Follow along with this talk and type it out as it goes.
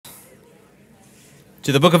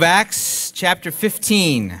To the book of Acts, chapter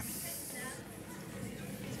 15.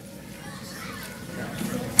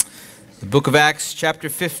 The book of Acts, chapter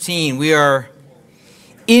 15. We are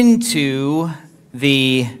into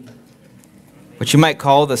what you might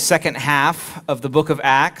call the second half of the book of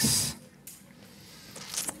Acts.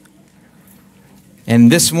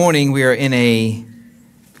 And this morning we are in a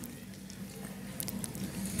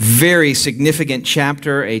very significant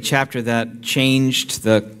chapter, a chapter that changed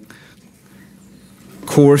the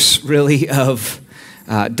course, really, of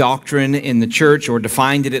doctrine in the church, or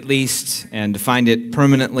defined it at least, and defined it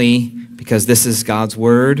permanently, because this is God's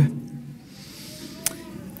Word.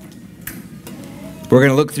 We're going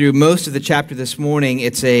to look through most of the chapter this morning.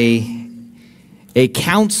 It's a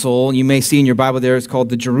council. You may see in your Bible there, it's called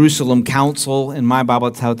the Jerusalem Council. In my Bible,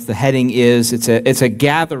 that's how the heading is. It's a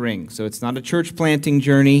gathering, so it's not a church planting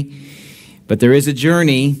journey, but there is a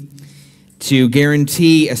journey to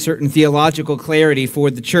guarantee a certain theological clarity for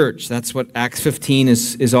the church. That's what Acts 15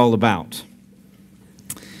 is all about.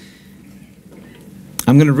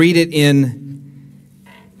 I'm going to read it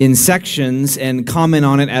in sections and comment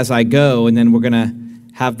on it as I go, and then we're going to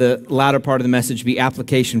have the latter part of the message be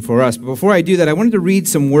application for us. But before I do that, I wanted to read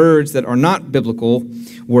some words that are not biblical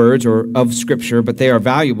words or of Scripture, but they are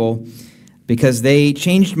valuable because they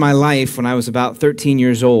changed my life when I was about 13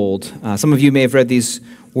 years old. Some of you may have read these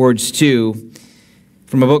words too,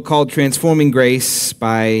 from a book called Transforming Grace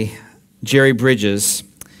by Jerry Bridges.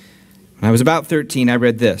 When I was about 13, I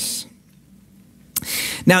read this.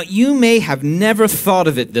 Now, you may have never thought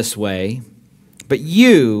of it this way, but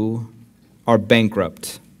you are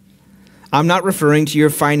bankrupt. I'm not referring to your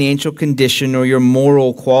financial condition or your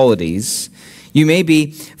moral qualities. You may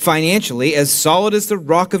be financially as solid as the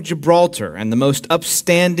Rock of Gibraltar and the most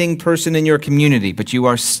upstanding person in your community, but you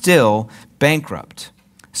are still bankrupt.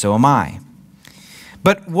 So am I.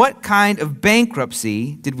 But what kind of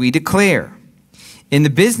bankruptcy did we declare? In the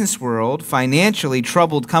business world, financially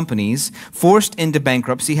troubled companies forced into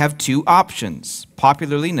bankruptcy have two options,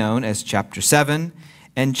 popularly known as Chapter 7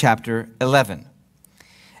 and Chapter 11,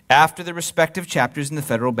 after the respective chapters in the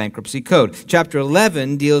Federal Bankruptcy Code. Chapter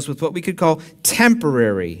 11 deals with what we could call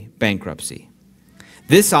temporary bankruptcy.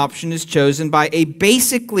 This option is chosen by a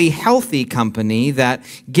basically healthy company that,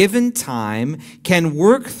 given time, can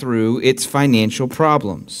work through its financial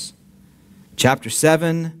problems. Chapter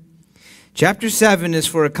 7 is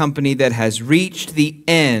for a company that has reached the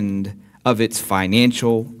end of its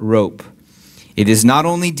financial rope. It is not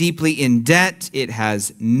only deeply in debt, it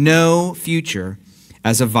has no future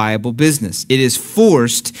as a viable business. It is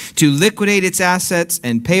forced to liquidate its assets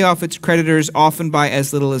and pay off its creditors, often by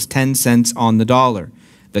as little as 10 cents on the dollar.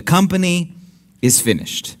 The company is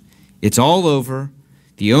finished. It's all over.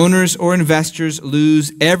 The owners or investors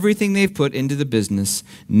lose everything they've put into the business.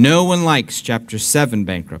 No one likes Chapter 7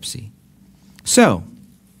 bankruptcy. So,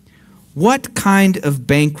 what kind of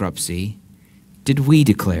bankruptcy did we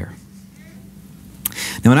declare?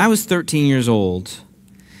 Now, when I was 13 years old,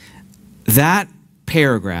 that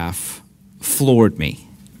paragraph floored me.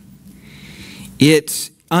 It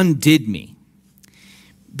undid me.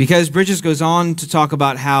 Because Bridges goes on to talk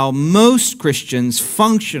about how most Christians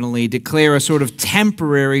functionally declare a sort of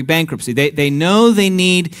temporary bankruptcy. They know they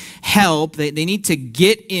need help. They need to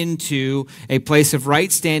get into a place of right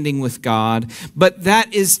standing with God. But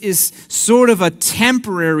that is sort of a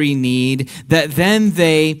temporary need that then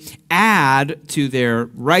they add to their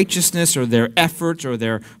righteousness or their efforts or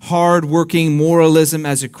their hard-working moralism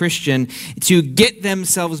as a Christian to get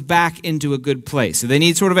themselves back into a good place. So they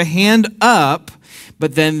need sort of a hand up,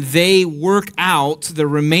 but then they work out the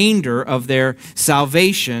remainder of their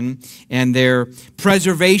salvation, and their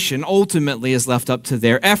preservation ultimately is left up to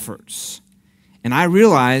their efforts. And I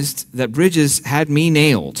realized that Bridges had me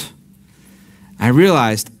nailed. I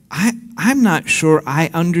realized I'm not sure I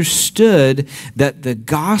understood that the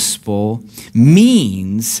gospel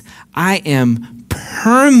means I am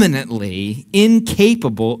permanently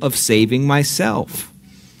incapable of saving myself.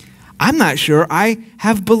 I'm not sure I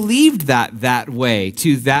have believed that way,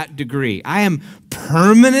 to that degree. I am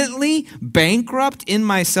permanently bankrupt in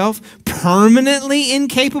myself, permanently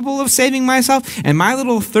incapable of saving myself, and my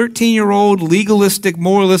little 13-year-old legalistic,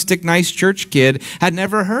 moralistic, nice church kid had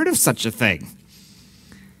never heard of such a thing.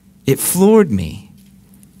 It floored me,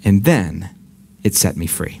 and then it set me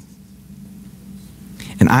free.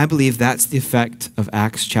 And I believe that's the effect of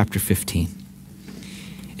Acts chapter 15.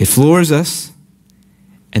 It floors us,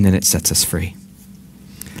 and then it sets us free.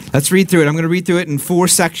 Let's read through it. I'm going to read through it in 4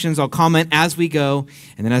 sections. I'll comment as we go.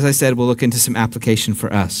 And then, as I said, we'll look into some application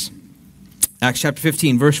for us. Acts chapter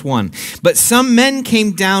 15, verse 1. But some men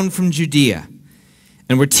came down from Judea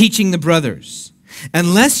and were teaching the brothers,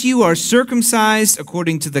 unless you are circumcised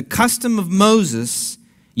according to the custom of Moses,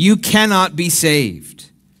 you cannot be saved."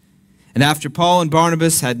 And after Paul and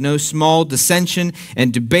Barnabas had no small dissension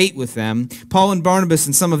and debate with them, Paul and Barnabas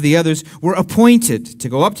and some of the others were appointed to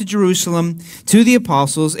go up to Jerusalem to the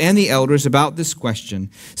apostles and the elders about this question.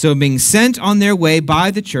 So being sent on their way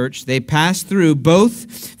by the church, they passed through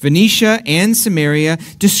both Phoenicia and Samaria,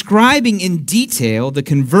 describing in detail the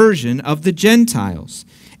conversion of the Gentiles,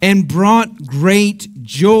 and brought great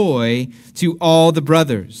joy to all the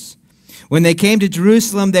brothers. When they came to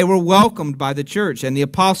Jerusalem, they were welcomed by the church and the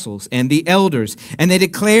apostles and the elders, and they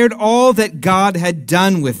declared all that God had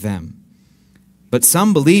done with them. But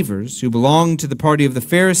some believers who belonged to the party of the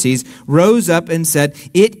Pharisees rose up and said,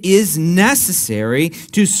 "It is necessary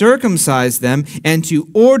to circumcise them and to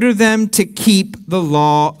order them to keep the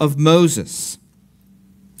law of Moses."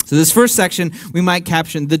 So this first section we might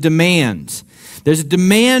caption the demand. There's a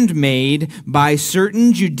demand made by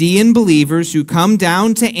certain Judean believers who come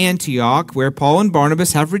down to Antioch, where Paul and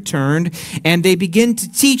Barnabas have returned, and they begin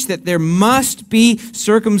to teach that there must be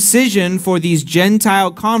circumcision for these Gentile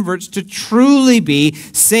converts to truly be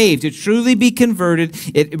saved, to truly be converted.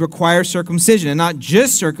 It requires circumcision, and not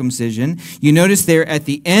just circumcision. You notice there at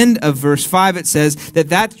the end of verse 5, it says that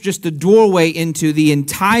that's just the doorway into the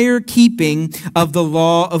entire keeping of the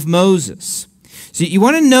law of Moses. So you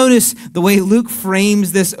want to notice the way Luke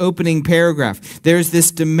frames this opening paragraph. There's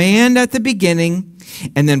this demand at the beginning,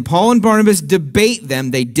 and then Paul and Barnabas debate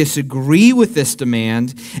them. They disagree with this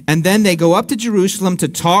demand, and then they go up to Jerusalem to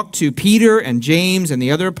talk to Peter and James and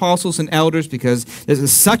the other apostles and elders, because this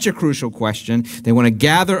is such a crucial question. They want to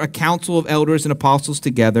gather a council of elders and apostles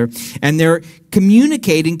together, and they're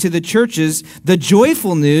communicating to the churches the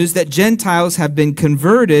joyful news that Gentiles have been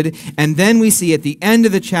converted. And then we see at the end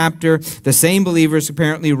of the chapter, the same believers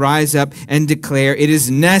apparently rise up and declare it is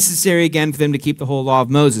necessary again for them to keep the whole law of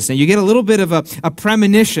Moses. And you get a little bit of a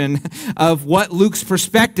premonition of what Luke's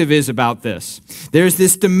perspective is about this. There's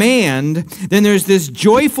this demand, then there's this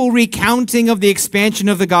joyful recounting of the expansion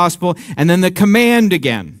of the gospel, and then the command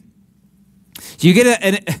again. So you get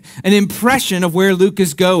an impression of where Luke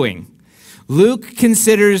is going. Luke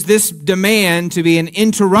considers this demand to be an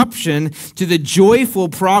interruption to the joyful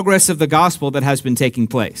progress of the gospel that has been taking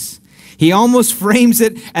place. He almost frames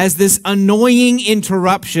it as this annoying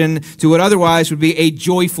interruption to what otherwise would be a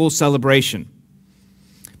joyful celebration.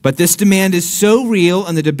 But this demand is so real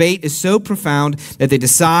and the debate is so profound that they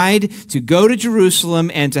decide to go to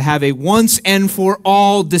Jerusalem and to have a once and for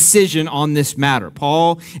all decision on this matter.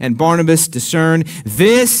 Paul and Barnabas discern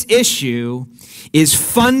this issue is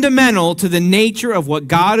fundamental to the nature of what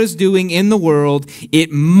God is doing in the world.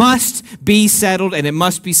 It must be settled, and it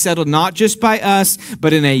must be settled not just by us,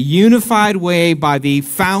 but in a unified way by the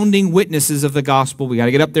founding witnesses of the gospel. We got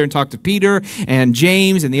to get up there and talk to Peter and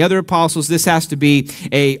James and the other apostles. This has to be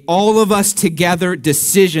a all of us together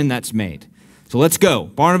decision that's made. So let's go.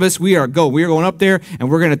 Barnabas, we are going up there, and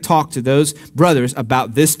we're going to talk to those brothers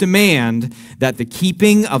about this demand that the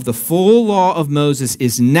keeping of the full law of Moses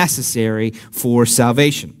is necessary for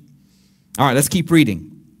salvation. All right, let's keep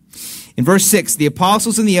reading. In verse 6, the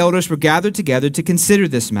apostles and the elders were gathered together to consider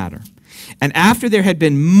this matter. And after there had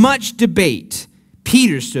been much debate,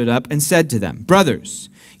 Peter stood up and said to them, "Brothers,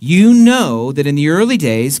 you know that in the early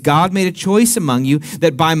days God made a choice among you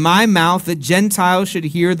that by my mouth the Gentiles should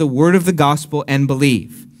hear the word of the gospel and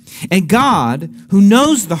believe. And God, who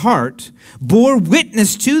knows the heart, bore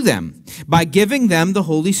witness to them by giving them the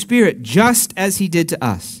Holy Spirit, just as he did to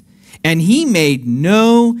us. And he made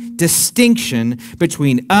no distinction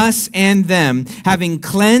between us and them, having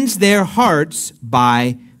cleansed their hearts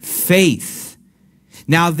by faith.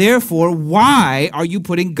 Now, therefore, why are you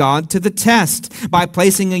putting God to the test by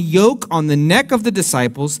placing a yoke on the neck of the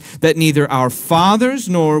disciples that neither our fathers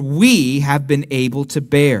nor we have been able to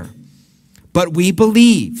bear? But we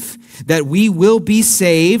believe that we will be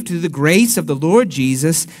saved through the grace of the Lord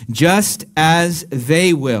Jesus, just as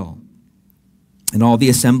they will." And all the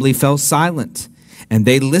assembly fell silent, and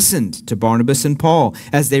they listened to Barnabas and Paul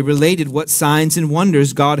as they related what signs and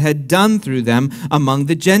wonders God had done through them among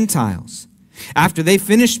the Gentiles. After they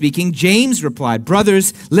finished speaking, James replied,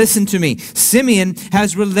 "Brothers, listen to me. Simeon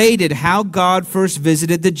has related how God first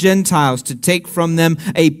visited the Gentiles to take from them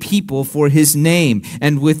a people for his name.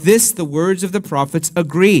 And with this, the words of the prophets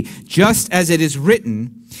agree, just as it is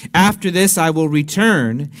written, 'After this I will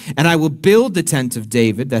return, and I will build the tent of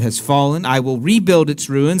David that has fallen. I will rebuild its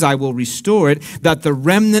ruins. I will restore it, that the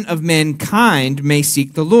remnant of mankind may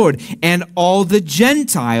seek the Lord. And all the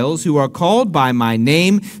Gentiles who are called by my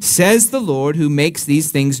name, says the Lord, who makes these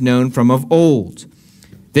things known from of old.'"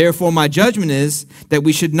 Therefore, my judgment is that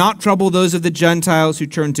we should not trouble those of the Gentiles who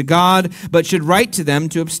turn to God, but should write to them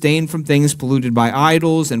to abstain from things polluted by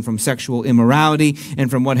idols, and from sexual immorality, and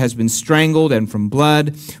from what has been strangled, and from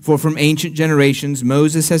blood. For from ancient generations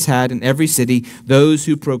Moses has had in every city those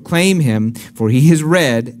who proclaim him, for he is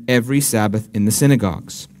read every Sabbath in the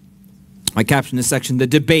synagogues. I caption this section, the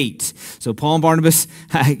debate. So Paul and Barnabas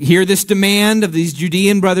hear this demand of these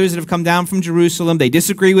Judean brothers that have come down from Jerusalem. They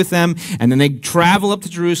disagree with them, and then they travel up to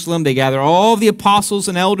Jerusalem. They gather all the apostles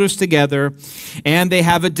and elders together, and they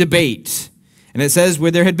have a debate. And it says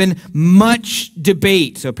where there had been much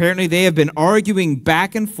debate. So apparently they have been arguing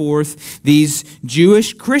back and forth, these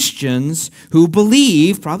Jewish Christians who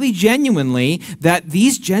believe, probably genuinely, that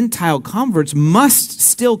these Gentile converts must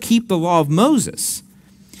still keep the law of Moses.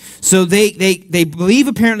 So they believe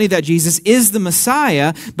apparently that Jesus is the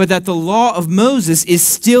Messiah, but that the law of Moses is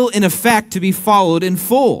still in effect to be followed in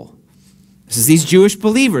full. This is these Jewish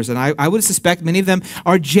believers, and I would suspect many of them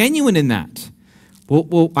are genuine in that.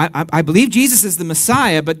 I believe Jesus is the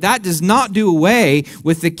Messiah, but that does not do away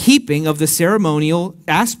with the keeping of the ceremonial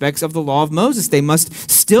aspects of the law of Moses. They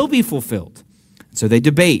must still be fulfilled. So they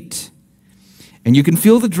debate. And you can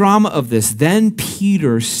feel the drama of this. Then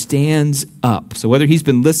Peter stands up. So whether he's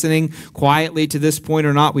been listening quietly to this point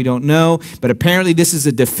or not, we don't know. But apparently this is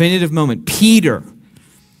a definitive moment. Peter,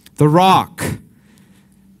 the rock,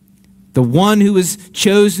 the one who was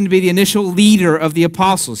chosen to be the initial leader of the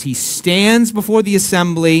apostles, he stands before the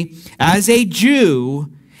assembly as a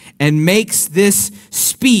Jew and makes this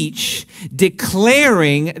speech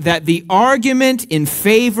declaring that the argument in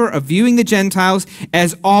favor of viewing the Gentiles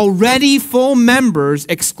as already full members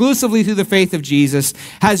exclusively through the faith of Jesus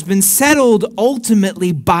has been settled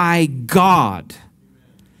ultimately by God.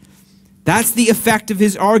 That's the effect of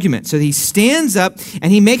his argument. So he stands up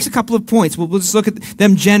and he makes a couple of points. We'll just look at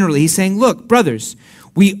them generally. He's saying, look, brothers,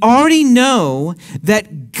 we already know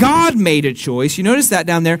that God made a choice. You notice that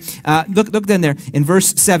down there. Look down there in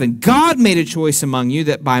verse 7. God made a choice among you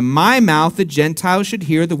that by my mouth the Gentiles should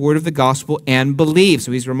hear the word of the gospel and believe.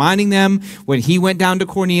 So he's reminding them when he went down to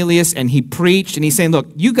Cornelius and he preached, and he's saying, look,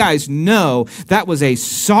 you guys know that was a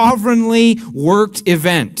sovereignly worked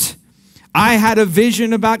event. I had a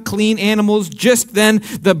vision about clean animals. Just then,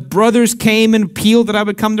 the brothers came and appealed that I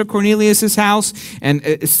would come to Cornelius' house.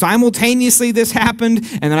 And simultaneously, this happened.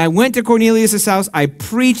 And then I went to Cornelius' house. I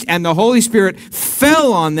preached, and the Holy Spirit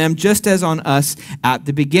fell on them just as on us at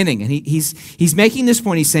the beginning. And he's making this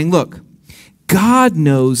point. He's saying, look, God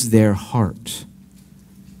knows their heart.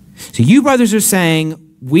 So you brothers are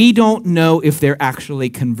saying, we don't know if they're actually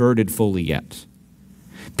converted fully yet.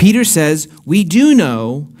 Peter says, we do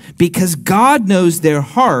know because God knows their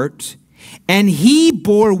heart, and he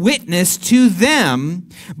bore witness to them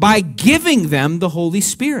by giving them the Holy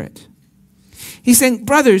Spirit. He's saying,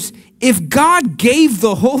 brothers, if God gave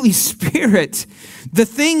the Holy Spirit, the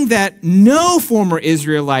thing that no former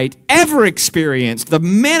Israelite ever experienced, the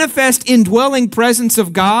manifest indwelling presence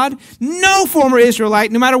of God, no former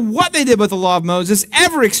Israelite, no matter what they did with the law of Moses,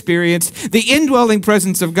 ever experienced the indwelling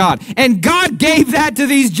presence of God. And God gave that to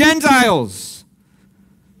these Gentiles.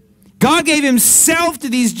 God gave himself to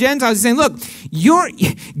these Gentiles. He's saying, look,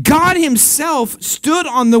 God himself stood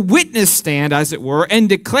on the witness stand, as it were, and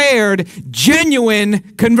declared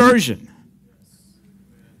genuine conversion.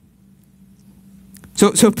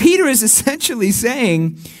 So Peter is essentially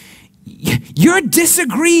saying, you're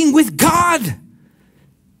disagreeing with God.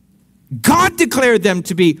 God declared them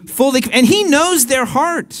to be fully, and he knows their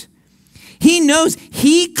heart. He knows,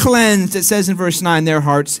 he cleansed, it says in verse 9, their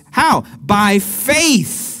hearts. How? By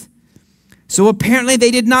faith. So apparently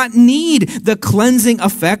they did not need the cleansing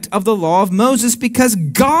effect of the law of Moses because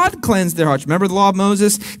God cleansed their hearts. Remember the law of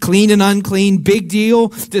Moses? Clean and unclean, big deal.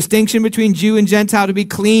 Distinction between Jew and Gentile to be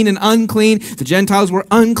clean and unclean. The Gentiles were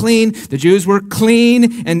unclean. The Jews were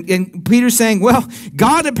clean. And Peter's saying, well,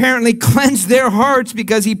 God apparently cleansed their hearts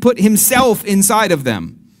because he put himself inside of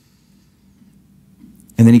them.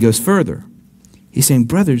 And then he goes further. He's saying,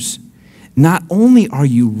 brothers, not only are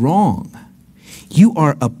you wrong, you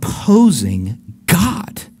are opposing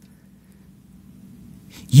God.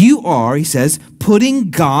 You are, he says, putting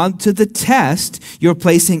God to the test. You're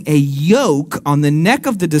placing a yoke on the neck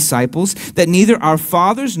of the disciples that neither our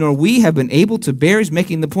fathers nor we have been able to bear. He's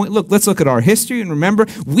making the point, look, let's look at our history and remember,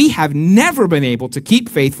 we have never been able to keep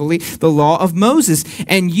faithfully the law of Moses.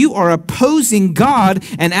 And you are opposing God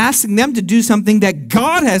and asking them to do something that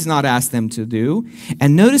God has not asked them to do.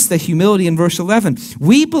 And notice the humility in verse 11.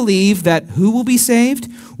 We believe that who will be saved?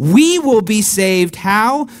 We will be saved.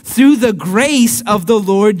 How? Through the grace of the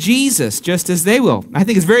Lord Jesus, just as they they will. I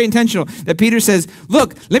think it's very intentional that Peter says,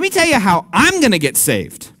 look, let me tell you how I'm going to get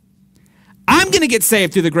saved. I'm going to get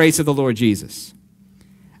saved through the grace of the Lord Jesus.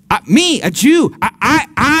 Me, a Jew,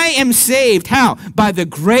 I am saved. How? By the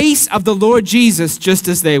grace of the Lord Jesus, just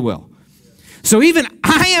as they will. So even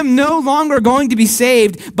I am no longer going to be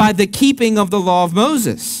saved by the keeping of the law of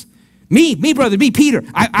Moses. Me, brother, me, Peter.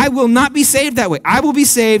 I will not be saved that way. I will be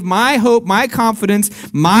saved. My hope, my confidence,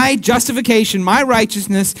 my justification, my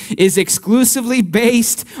righteousness is exclusively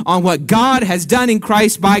based on what God has done in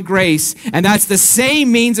Christ by grace. And that's the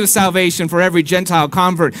same means of salvation for every Gentile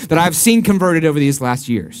convert that I've seen converted over these last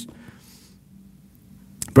years.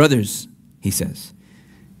 Brothers, he says,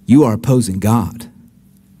 you are opposing God.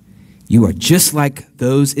 You are just like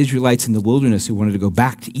those Israelites in the wilderness who wanted to go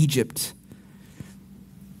back to Egypt.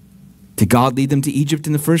 Did God lead them to Egypt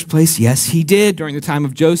in the first place? Yes, he did during the time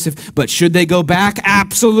of Joseph. But should they go back?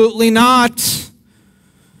 Absolutely not.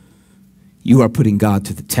 You are putting God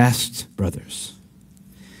to the test, brothers.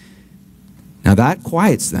 Now that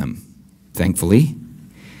quiets them, thankfully.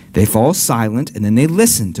 They fall silent, and then they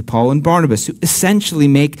listen to Paul and Barnabas, who essentially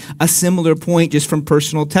make a similar point just from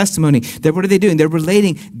personal testimony. What are they doing? They're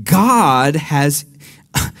relating God has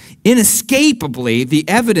inescapably, the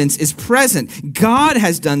evidence is present. God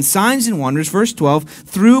has done signs and wonders, verse 12,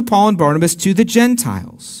 through Paul and Barnabas to the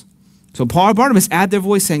Gentiles. So Paul and Barnabas add their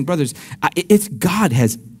voice saying, brothers, God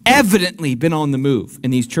has evidently been on the move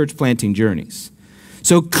in these church planting journeys.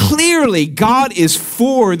 So clearly God is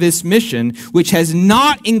for this mission, which has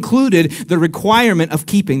not included the requirement of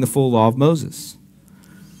keeping the full law of Moses.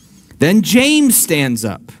 Then James stands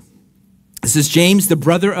up. This is James, the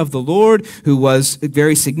brother of the Lord, who was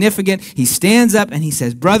very significant. He stands up and he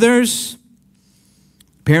says, brothers,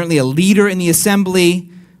 apparently a leader in the assembly,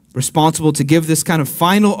 responsible to give this kind of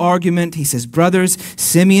final argument. He says, brothers,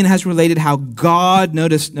 Simeon has related how God,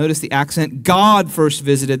 notice the accent, God first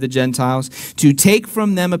visited the Gentiles to take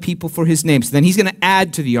from them a people for his name. So then he's going to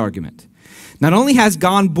add to the argument. Not only has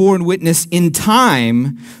God borne witness in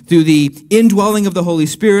time through the indwelling of the Holy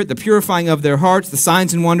Spirit, the purifying of their hearts, the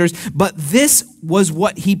signs and wonders, but this was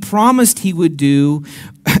what he promised he would do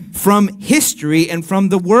from history and from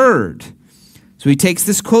the Word. So he takes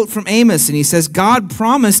this quote from Amos and he says, God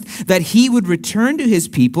promised that he would return to his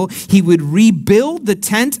people. He would rebuild the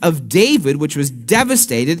tent of David, which was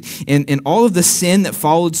devastated in all of the sin that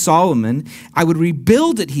followed Solomon. I would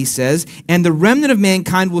rebuild it, he says, and the remnant of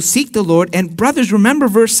mankind will seek the Lord. And brothers, remember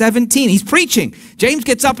verse 17. He's preaching. James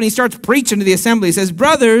gets up and he starts preaching to the assembly. He says,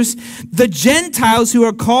 brothers, the Gentiles who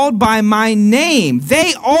are called by my name,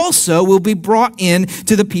 they also will be brought in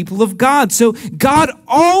to the people of God. So God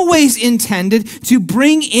always intended to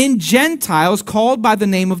bring in Gentiles called by the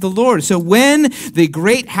name of the Lord. So when the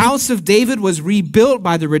great house of David was rebuilt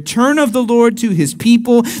by the return of the Lord to his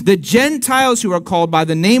people, the Gentiles who are called by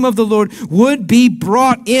the name of the Lord would be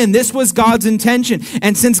brought in. This was God's intention.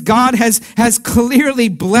 And since God has clearly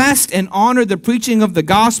blessed and honored the preaching of the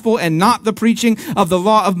gospel and not the preaching of the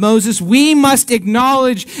law of Moses, we must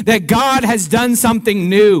acknowledge that God has done something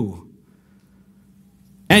new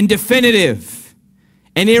and definitive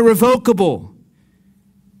and irrevocable,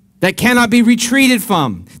 that cannot be retreated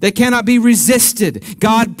from, that cannot be resisted.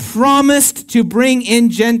 God promised to bring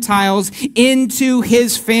in Gentiles into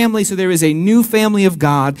his family. So there is a new family of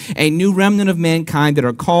God, a new remnant of mankind that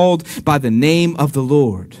are called by the name of the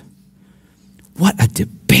Lord. What a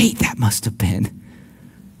debate that must have been.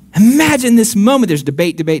 Imagine this moment. There's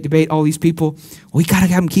debate, all these people. We got to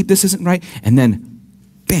have them keep this, isn't right? And then,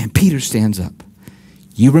 bam, Peter stands up.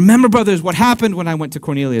 You remember, brothers, what happened when I went to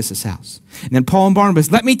Cornelius' house. And then Paul and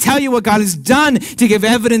Barnabas, let me tell you what God has done to give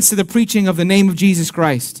evidence to the preaching of the name of Jesus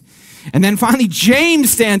Christ. And then finally,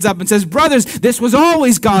 James stands up and says, brothers, this was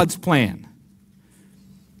always God's plan.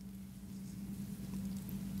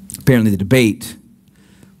 Apparently the debate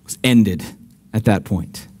was ended at that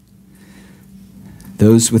point.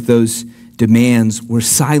 Those with those demands were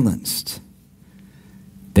silenced.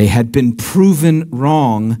 They had been proven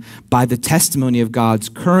wrong by the testimony of God's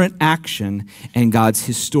current action and God's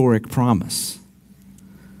historic promise.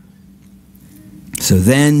 So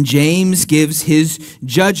then James gives his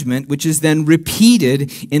judgment, which is then repeated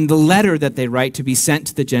in the letter that they write to be sent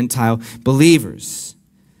to the Gentile believers.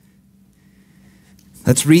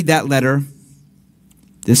 Let's read that letter.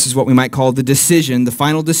 This is what we might call the decision. The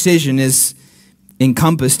final decision is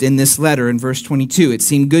encompassed in this letter in verse 22. It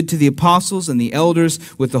seemed good to the apostles and the elders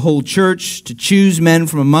with the whole church to choose men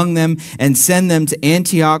from among them and send them to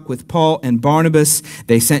Antioch with Paul and Barnabas.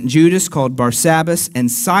 They sent Judas, called Barsabbas,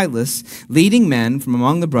 and Silas, leading men from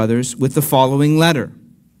among the brothers, with the following letter.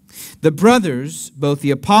 The brothers, both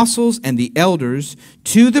the apostles and the elders,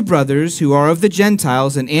 to the brothers who are of the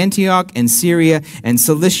Gentiles in Antioch and Syria and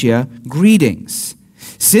Cilicia, greetings.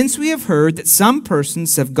 Since we have heard that some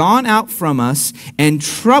persons have gone out from us and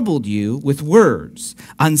troubled you with words,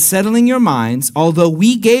 unsettling your minds, although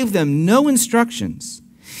we gave them no instructions,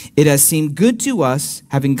 it has seemed good to us,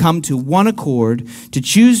 having come to one accord, to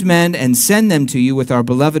choose men and send them to you with our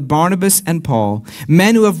beloved Barnabas and Paul,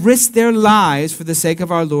 men who have risked their lives for the sake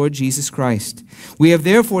of our Lord Jesus Christ. We have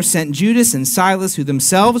therefore sent Judas and Silas, who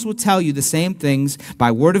themselves will tell you the same things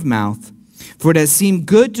by word of mouth. For it has seemed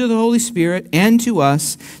good to the Holy Spirit and to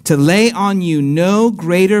us to lay on you no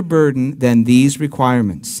greater burden than these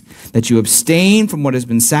requirements, that you abstain from what has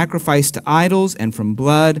been sacrificed to idols and from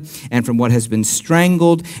blood and from what has been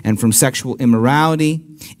strangled and from sexual immorality.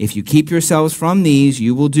 If you keep yourselves from these,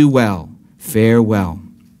 you will do well. Farewell.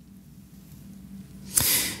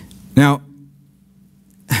 Now,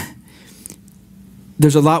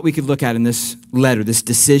 there's a lot we could look at in this letter, this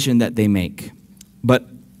decision that they make. But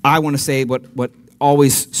I want to say what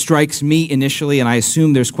always strikes me initially, and I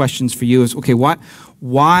assume there's questions for you, is, okay,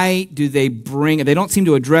 why do they don't seem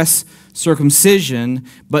to address circumcision,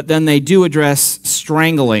 but then they do address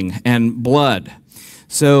strangling and blood.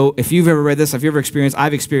 So if you've ever read this, if you've ever experienced,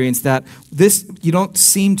 I've experienced that, you don't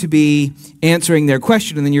seem to be answering their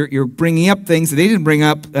question, and then you're bringing up things that they didn't bring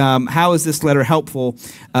up. How is this letter helpful?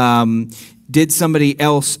 Did somebody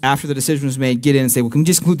else, after the decision was made, get in and say, well, can we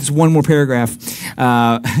just include this one more paragraph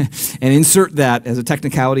and insert that as a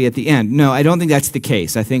technicality at the end? No, I don't think that's the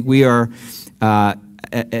case. I think we are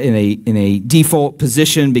in a default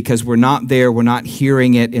position because we're not there, we're not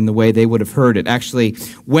hearing it in the way they would have heard it. Actually,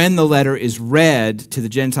 when the letter is read to the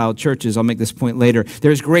Gentile churches, I'll make this point later,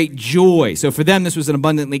 there's great joy. So for them, this was an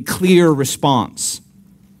abundantly clear response.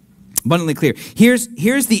 Abundantly clear.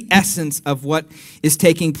 Here's the essence of what is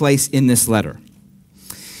taking place in this letter.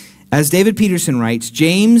 As David Peterson writes,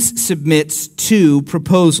 James submits two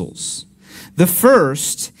proposals. The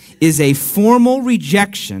first is a formal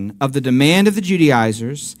rejection of the demand of the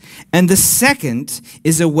Judaizers, and the second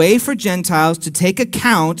is a way for Gentiles to take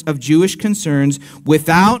account of Jewish concerns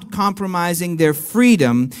without compromising their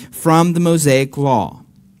freedom from the Mosaic law.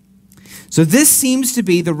 So this seems to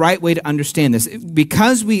be the right way to understand this,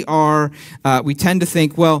 because we tend to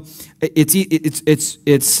think, well, I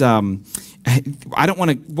don't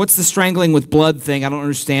want to, what's the strangling with blood thing? I don't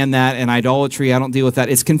understand that. And idolatry, I don't deal with that.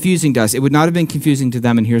 It's confusing to us. It would not have been confusing to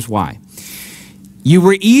them, and here's why. You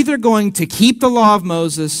were either going to keep the law of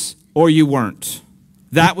Moses or you weren't.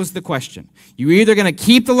 That was the question. You were either going to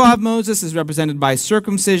keep the law of Moses as represented by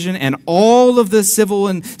circumcision and all of the civil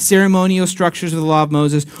and ceremonial structures of the law of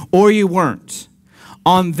Moses, or you weren't.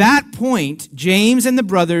 On that point, James and the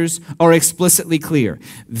brothers are explicitly clear.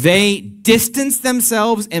 They distance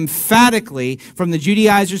themselves emphatically from the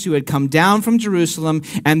Judaizers who had come down from Jerusalem,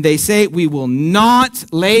 and they say, we will not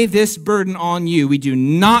lay this burden on you. We do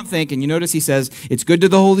not think, and you notice he says, it's good to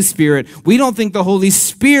the Holy Spirit. We don't think the Holy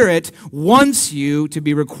Spirit wants you to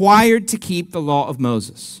be required to keep the law of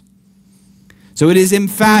Moses. So it is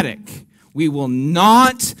emphatic. We will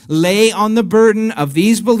not lay on the burden of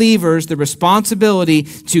these believers the responsibility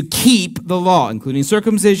to keep the law, including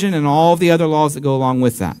circumcision and all the other laws that go along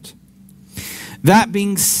with that. That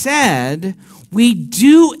being said, we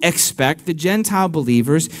do expect the Gentile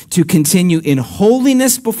believers to continue in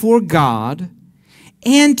holiness before God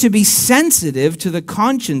and to be sensitive to the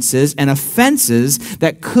consciences and offenses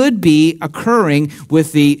that could be occurring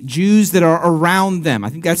with the Jews that are around them. I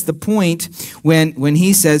think that's the point when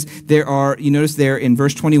he says there are, you notice there in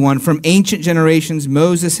verse 21, from ancient generations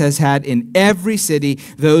Moses has had in every city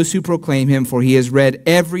those who proclaim him, for he has read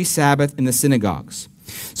every Sabbath in the synagogues.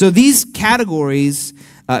 So these categories,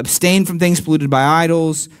 abstain from things polluted by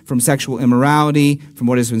idols, from sexual immorality, from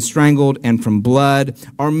what has been strangled, and from blood,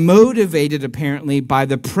 are motivated apparently by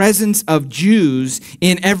the presence of Jews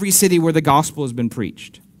in every city where the gospel has been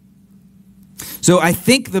preached. So I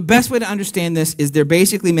think the best way to understand this is they're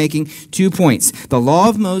basically making 2 points. The law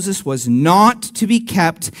of Moses was not to be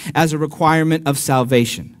kept as a requirement of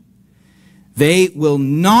salvation. They will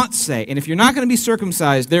not say, and if you're not going to be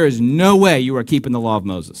circumcised, there is no way you are keeping the law of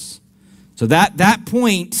Moses. So that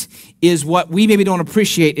point is what we maybe don't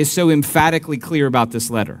appreciate is so emphatically clear about this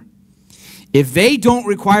letter. If they don't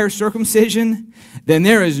require circumcision, then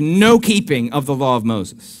there is no keeping of the law of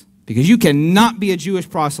Moses, because you cannot be a Jewish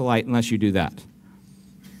proselyte unless you do that.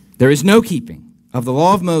 There is no keeping of the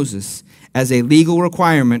law of Moses as a legal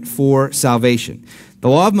requirement for salvation. The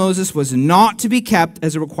law of Moses was not to be kept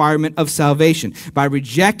as a requirement of salvation. By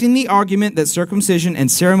rejecting the argument that circumcision and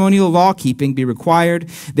ceremonial law-keeping be required,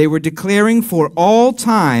 they were declaring for all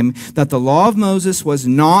time that the law of Moses was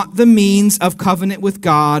not the means of covenant with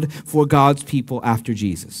God for God's people after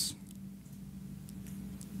Jesus.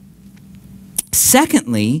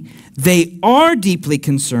 Secondly, they are deeply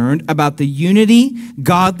concerned about the unity,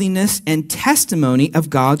 godliness, and testimony of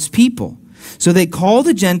God's people. So they call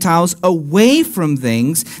the Gentiles away from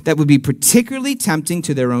things that would be particularly tempting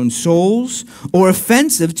to their own souls or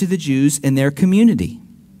offensive to the Jews in their community.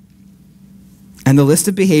 And the list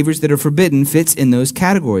of behaviors that are forbidden fits in those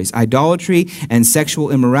categories. Idolatry and sexual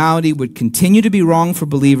immorality would continue to be wrong for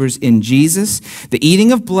believers in Jesus. The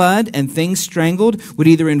eating of blood and things strangled would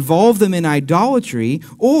either involve them in idolatry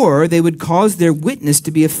or they would cause their witness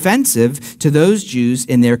to be offensive to those Jews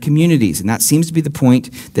in their communities. And that seems to be the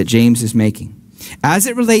point that James is making. As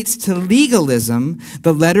it relates to legalism,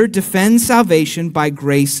 the letter defends salvation by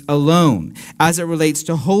grace alone. As it relates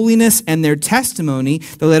to holiness and their testimony,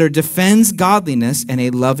 the letter defends godliness and a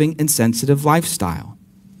loving and sensitive lifestyle.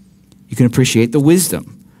 You can appreciate the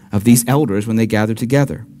wisdom of these elders when they gather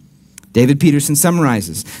together. David Peterson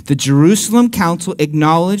summarizes, the Jerusalem Council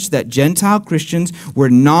acknowledged that Gentile Christians were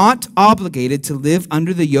not obligated to live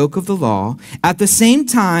under the yoke of the law. At the same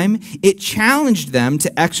time, it challenged them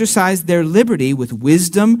to exercise their liberty with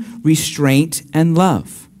wisdom, restraint, and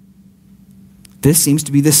love. This seems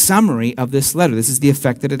to be the summary of this letter. This is the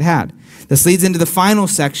effect that it had. This leads into the final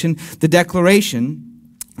section, the declaration.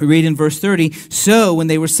 We read in verse 30, so when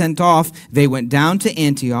they were sent off, they went down to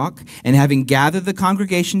Antioch, and having gathered the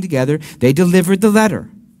congregation together, they delivered the letter.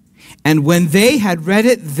 And when they had read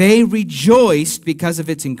it, they rejoiced because of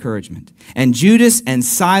its encouragement. And Judas and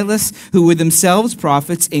Silas, who were themselves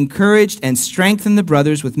prophets, encouraged and strengthened the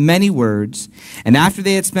brothers with many words. And after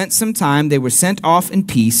they had spent some time, they were sent off in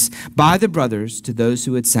peace by the brothers to those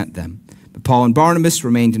who had sent them. But Paul and Barnabas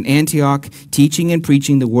remained in Antioch, teaching and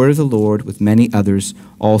preaching the word of the Lord with many others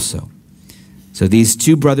also. So these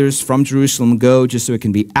two brothers from Jerusalem go just so it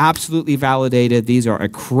can be absolutely validated. These are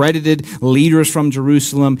accredited leaders from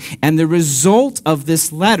Jerusalem. And the result of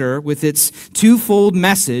this letter with its twofold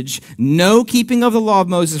message, no keeping of the law of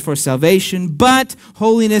Moses for salvation, but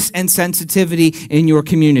holiness and sensitivity in your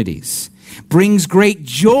communities, brings great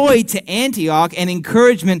joy to Antioch and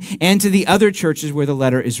encouragement and to the other churches where the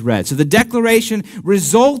letter is read. So the declaration,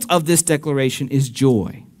 result of this declaration is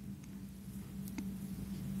joy.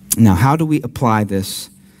 Now, how do we apply this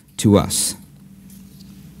to us?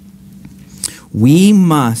 We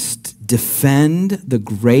must defend the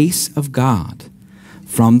grace of God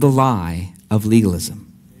from the lie of legalism.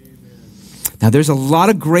 Now, there's a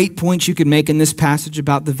lot of great points you can make in this passage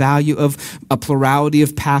about the value of a plurality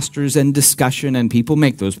of pastors and discussion, and people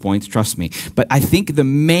make those points, trust me. But I think the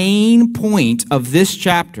main point of this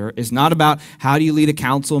chapter is not about how do you lead a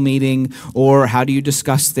council meeting or how do you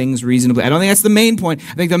discuss things reasonably. I don't think that's the main point.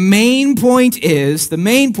 I think the main point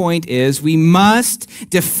is we must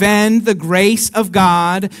defend the grace of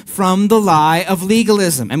God from the lie of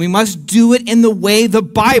legalism. And we must do it in the way the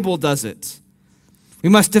Bible does it. We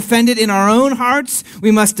must defend it in our own hearts. We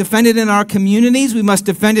must defend it in our communities. We must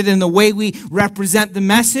defend it in the way we represent the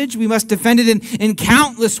message. We must defend it in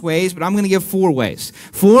countless ways, but I'm going to give 4 ways.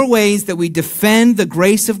 4 ways that we defend the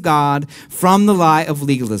grace of God from the lie of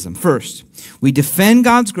legalism. First, we defend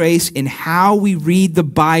God's grace in how we read the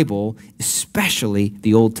Bible, especially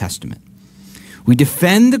the Old Testament. We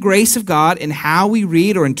defend the grace of God in how we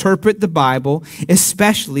read or interpret the Bible,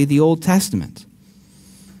 especially the Old Testament.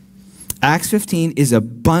 Acts 15 is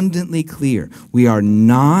abundantly clear. We are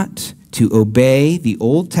not to obey the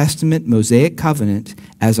Old Testament Mosaic covenant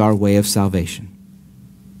as our way of salvation.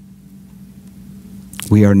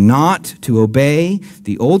 We are not to obey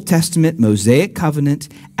the Old Testament Mosaic covenant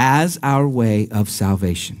as our way of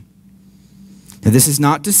salvation. Now, this is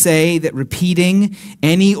not to say that repeating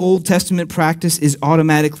any Old Testament practice is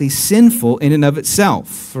automatically sinful in and of itself.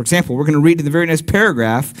 For example, we're going to read in the very next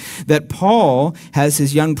paragraph that Paul has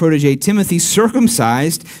his young protege Timothy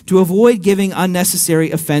circumcised to avoid giving unnecessary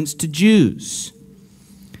offense to Jews.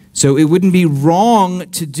 So it wouldn't be wrong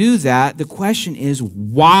to do that. The question is,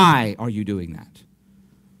 why are you doing that?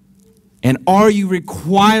 And are you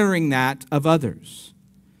requiring that of others?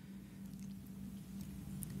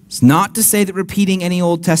 It's not to say that repeating any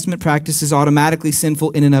Old Testament practice is automatically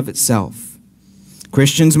sinful in and of itself.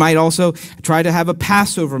 Christians might also try to have a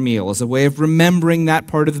Passover meal as a way of remembering that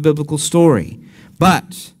part of the biblical story.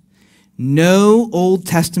 But no Old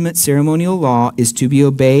Testament ceremonial law is to be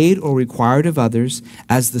obeyed or required of others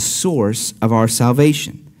as the source of our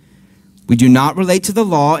salvation. We do not relate to the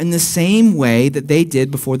law in the same way that they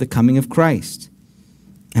did before the coming of Christ.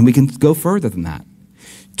 And we can go further than that.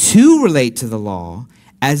 To relate to the law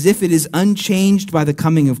as if it is unchanged by the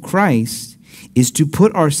coming of Christ is to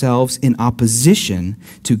put ourselves in opposition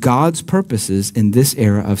to God's purposes in this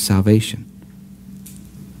era of salvation.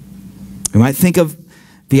 We might think of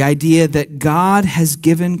the idea that God has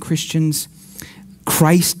given Christians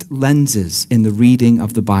Christ lenses in the reading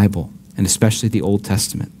of the Bible, and especially the Old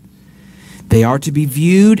Testament. They are to be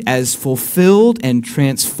viewed as fulfilled and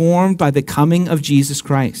transformed by the coming of Jesus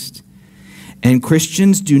Christ. And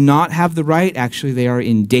Christians do not have the right, actually they are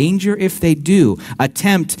in danger if they do,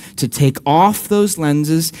 attempt to take off those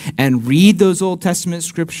lenses and read those Old Testament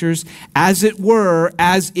scriptures as it were,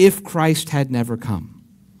 as if Christ had never come.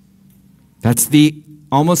 That's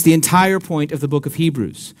almost the entire point of the book of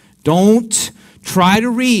Hebrews. Don't try to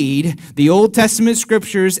read the Old Testament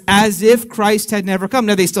scriptures as if Christ had never come.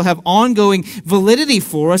 Now, they still have ongoing validity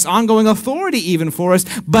for us, ongoing authority even for us,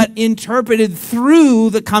 but interpreted through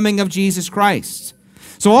the coming of Jesus Christ.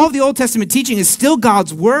 So all of the Old Testament teaching is still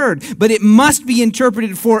God's word, but it must be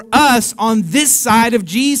interpreted for us on this side of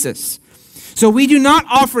Jesus. So we do not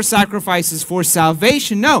offer sacrifices for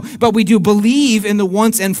salvation, no, but we do believe in the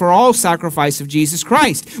once and for all sacrifice of Jesus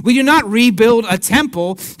Christ. We do not rebuild a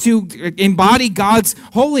temple to embody God's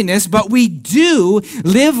holiness, but we do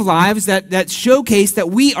live lives that showcase that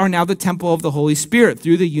we are now the temple of the Holy Spirit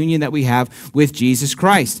through the union that we have with Jesus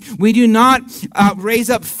Christ. We do not raise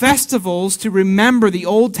up festivals to remember the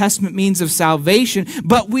Old Testament means of salvation,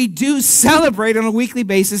 but we do celebrate on a weekly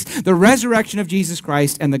basis the resurrection of Jesus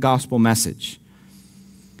Christ and the gospel message.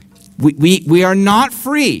 We are not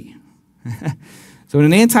free. So in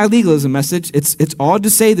an anti-legalism message, it's odd to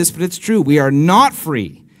say this, but it's true. We are not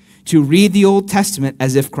free to read the Old Testament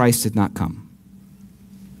as if Christ did not come.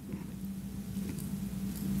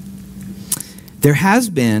 There has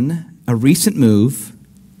been a recent move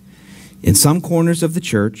in some corners of the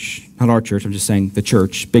church, not our church, I'm just saying the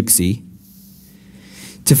church, big C,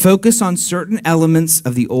 to focus on certain elements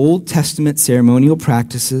of the Old Testament ceremonial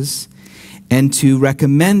practices and to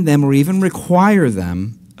recommend them or even require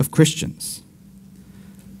them of Christians.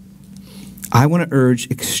 I want to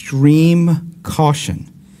urge extreme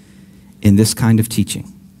caution in this kind of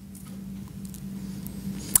teaching.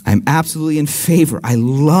 I'm absolutely in favor. I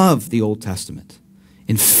love the Old Testament.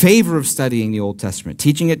 In favor of studying the Old Testament,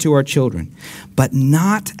 teaching it to our children, but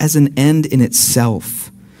not as an end in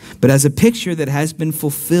itself, but as a picture that has been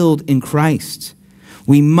fulfilled in Christ.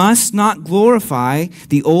 We must not glorify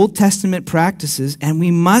the Old Testament practices, and we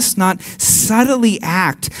must not subtly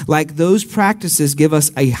act like those practices give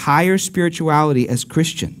us a higher spirituality as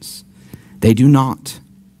Christians. They do not.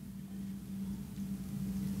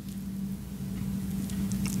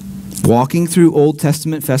 Walking through Old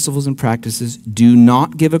Testament festivals and practices do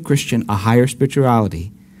not give a Christian a higher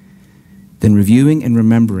spirituality than reviewing and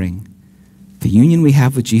remembering the union we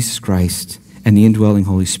have with Jesus Christ and the indwelling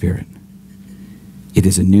Holy Spirit. It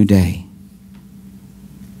is a new day.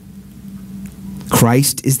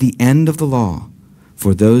 Christ is the end of the law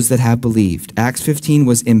for those that have believed. Acts 15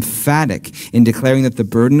 was emphatic in declaring that the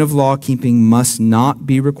burden of law keeping must not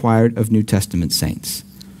be required of New Testament saints.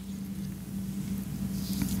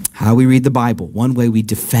 How we read the Bible. One way, we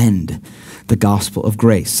defend the gospel of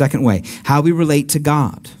grace. Second way, how we relate to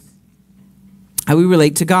God. How we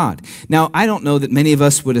relate to God. Now, I don't know that many of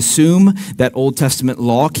us would assume that Old Testament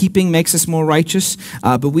law keeping makes us more righteous,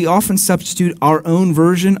 but we often substitute our own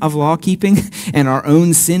version of law keeping and our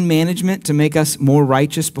own sin management to make us more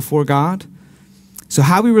righteous before God. So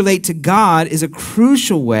how we relate to God is a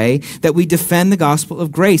crucial way that we defend the gospel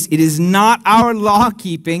of grace. It is not our law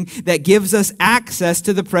keeping that gives us access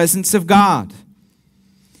to the presence of God.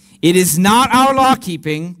 It is not our law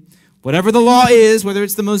keeping, whatever the law is, whether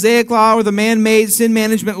it's the Mosaic law or the man-made sin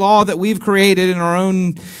management law that we've created in our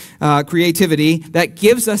own creativity, that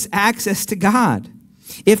gives us access to God.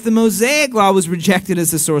 If the Mosaic law was rejected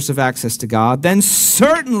as the source of access to God, then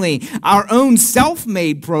certainly our own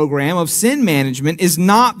self-made program of sin management is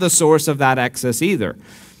not the source of that access either.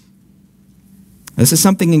 This is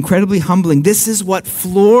something incredibly humbling. This is what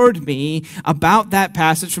floored me about that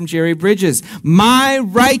passage from Jerry Bridges. My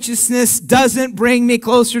righteousness doesn't bring me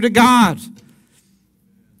closer to God.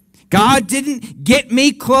 God didn't get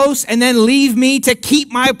me close and then leave me to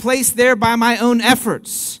keep my place there by my own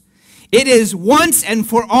efforts. It is once and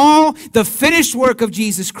for all the finished work of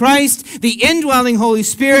Jesus Christ, the indwelling Holy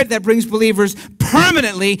Spirit that brings believers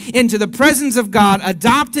permanently into the presence of God,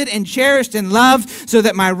 adopted and cherished and loved, so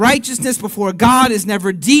that my righteousness before God is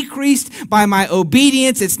never decreased by my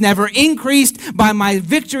obedience. It's never increased by my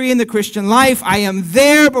victory in the Christian life. I am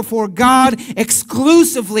there before God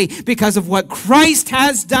exclusively because of what Christ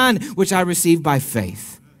has done, which I receive by faith.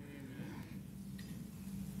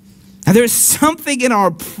 Now, there's something in our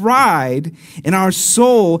pride, in our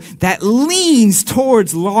soul, that leans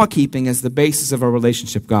towards law keeping as the basis of our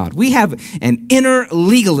relationship with God. We have an inner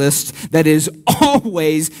legalist that is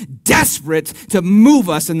always desperate to move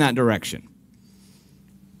us in that direction.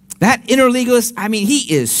 That inner legalist,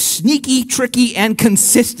 he is sneaky, tricky, and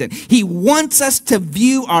consistent. He wants us to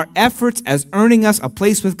view our efforts as earning us a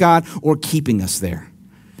place with God or keeping us there.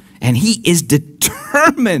 And he is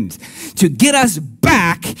determined to get us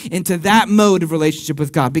back into that mode of relationship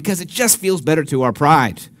with God because it just feels better to our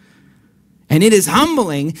pride. And it is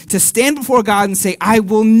humbling to stand before God and say, I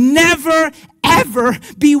will never, ever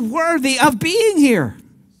be worthy of being here.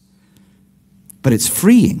 But it's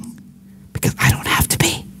freeing because I don't have to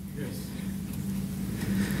be.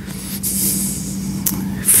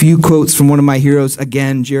 Few quotes from one of my heroes,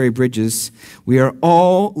 again, Jerry Bridges. We are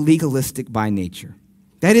all legalistic by nature.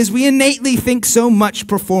 That is, we innately think so much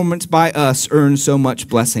performance by us earns so much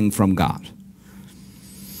blessing from God.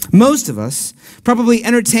 Most of us probably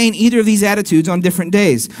entertain either of these attitudes on different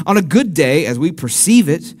days. On a good day, as we perceive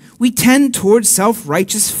it, we tend towards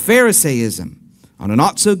self-righteous Pharisaism. On a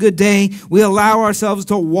not-so-good day, we allow ourselves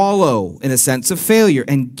to wallow in a sense of failure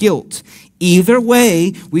and guilt. Either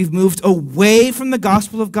way, we've moved away from the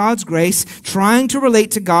gospel of God's grace, trying to relate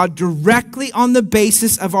to God directly on the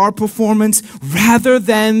basis of our performance rather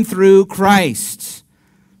than through Christ.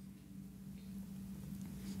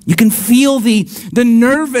 You can feel the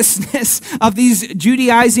nervousness of these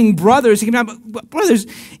Judaizing brothers. Brothers,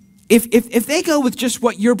 if they go with just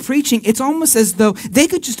what you're preaching, it's almost as though they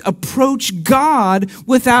could just approach God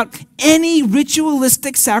without any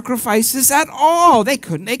ritualistic sacrifices at all. They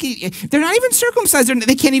couldn't. They're not even circumcised.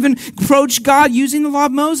 They can't even approach God using the law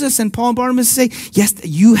of Moses. And Paul and Barnabas say, yes,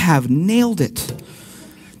 you have nailed it.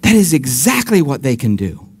 That is exactly what they can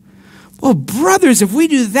do. Well, brothers, if we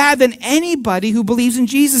do that, then anybody who believes in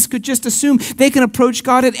Jesus could just assume they can approach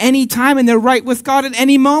God at any time and they're right with God at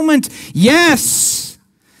any moment. Yes.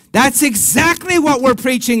 That's exactly what we're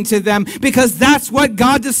preaching to them because that's what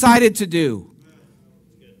God decided to do.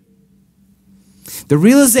 The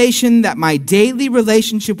realization that my daily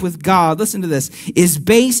relationship with God, listen to this, is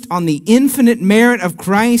based on the infinite merit of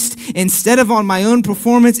Christ instead of on my own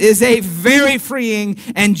performance is a very freeing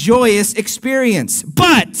and joyous experience.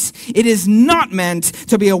 But it is not meant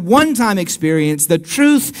to be a one-time experience. The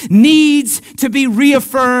truth needs to be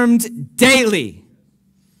reaffirmed daily.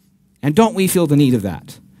 And don't we feel the need of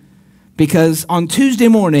that? Because on Tuesday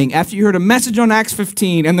morning, after you heard a message on Acts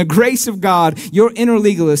 15 and the grace of God, your inner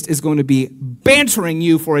legalist is going to be bantering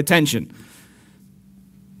you for attention.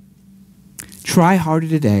 Try harder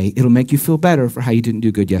today. It'll make you feel better for how you didn't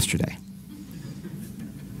do good yesterday.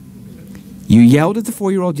 You yelled at the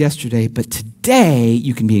 4-year-old yesterday, but today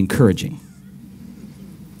you can be encouraging.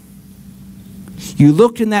 You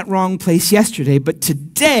looked in that wrong place yesterday, but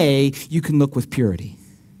today you can look with purity.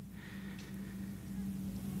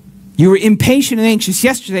 You were impatient and anxious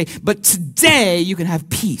yesterday, but today you can have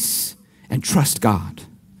peace and trust God.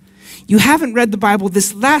 You haven't read the Bible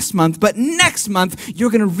this last month, but next month you're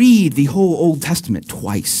going to read the whole Old Testament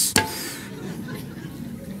twice.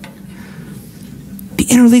 The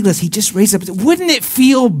inner legalist, he just raised up. Wouldn't it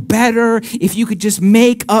feel better if you could just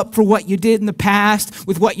make up for what you did in the past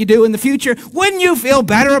with what you do in the future? Wouldn't you feel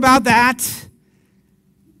better about that?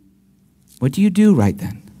 What do you do right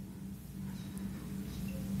then?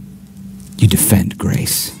 You defend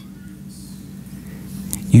grace.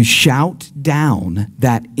 You shout down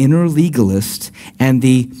that inner legalist and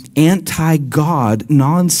the anti-God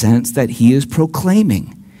nonsense that he is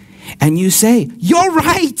proclaiming. And you say, you're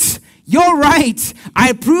right. You're right.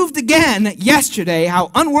 I proved again yesterday how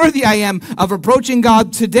unworthy I am of approaching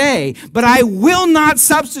God today, but I will not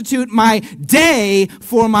substitute my day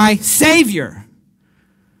for my Savior.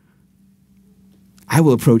 I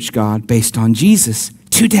will approach God based on Jesus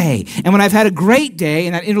today. And when I've had a great day,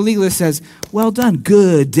 and that interlegalist says, well done,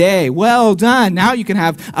 good day, well done. Now you can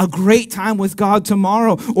have a great time with God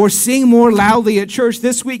tomorrow, or sing more loudly at church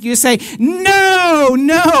this week. You say,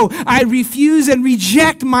 no, I refuse and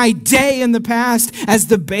reject my day in the past as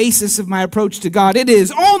the basis of my approach to God. It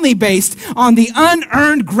is only based on the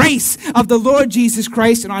unearned grace of the Lord Jesus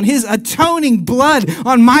Christ and on his atoning blood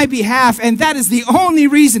on my behalf. And that is the only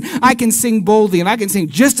reason I can sing boldly. And I can sing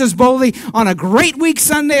just as boldly on a great week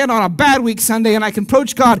Sunday and on a bad week Sunday. And I can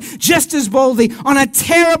approach God just as boldly on a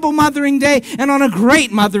terrible Mothering Day and on a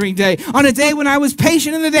great Mothering Day. On a day when I was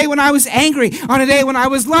patient and a day when I was angry. On a day when I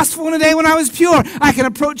was lustful and a day when I was pure. I can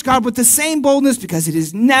approach God with the same boldness because it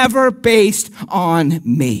is never based on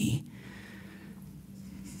me.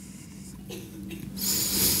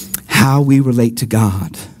 How we relate to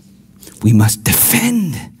God. We must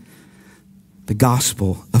defend the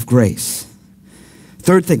gospel of grace.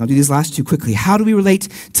 Third thing, I'll do these last two quickly. How do we relate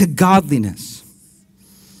to godliness?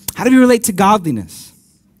 How do we relate to godliness?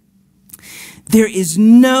 There is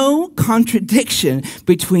no contradiction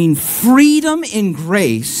between freedom in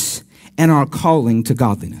grace and our calling to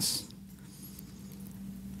godliness.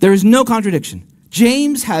 There is no contradiction.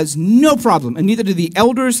 James has no problem, and neither do the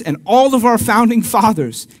elders and all of our founding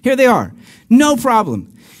fathers. Here they are. No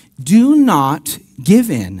problem. Do not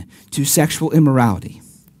give in to sexual immorality.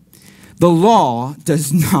 The law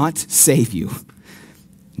does not save you.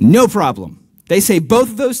 No problem. They say both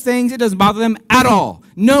of those things. It doesn't bother them at all.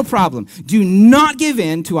 No problem. Do not give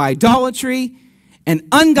in to idolatry and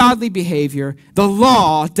ungodly behavior. The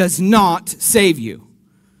law does not save you.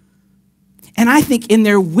 And I think in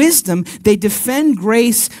their wisdom, they defend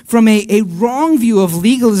grace from a wrong view of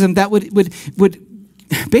legalism that would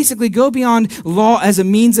basically go beyond law as a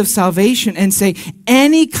means of salvation and say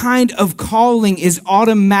any kind of calling is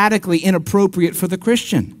automatically inappropriate for the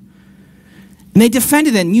Christian. And they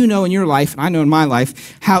defended it, and you know in your life, and I know in my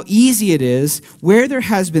life, how easy it is where there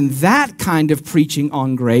has been that kind of preaching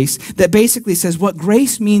on grace that basically says what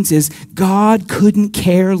grace means is God couldn't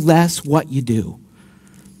care less what you do.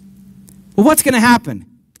 Well, what's going to happen?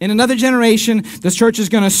 In another generation, the church is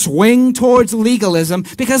going to swing towards legalism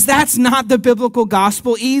because that's not the biblical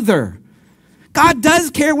gospel either. God does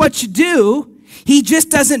care what you do. He just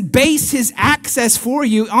doesn't base his access for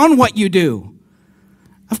you on what you do.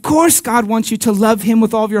 Of course, God wants you to love him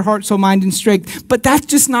with all of your heart, soul, mind, and strength, but that's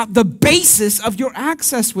just not the basis of your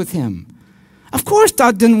access with him. Of course,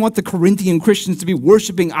 God didn't want the Corinthian Christians to be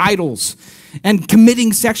worshiping idols and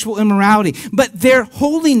committing sexual immorality, but their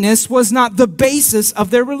holiness was not the basis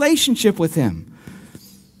of their relationship with him.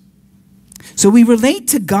 So we relate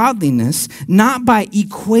to godliness not by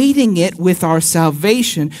equating it with our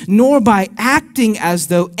salvation, nor by acting as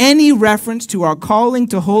though any reference to our calling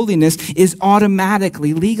to holiness is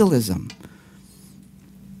automatically legalism.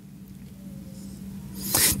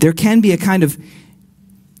 There can be a kind of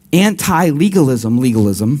legalism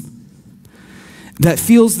that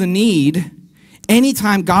feels the need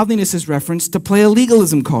anytime godliness is referenced to play a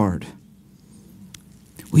legalism card.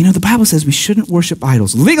 Well, you know, the Bible says we shouldn't worship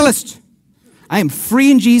idols. Legalist! I am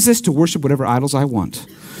free in Jesus to worship whatever idols I want.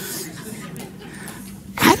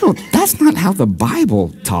 That's not how the Bible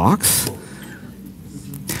talks.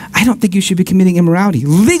 I don't think you should be committing immorality.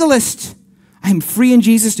 Legalist! I am free in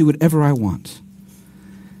Jesus to do whatever I want.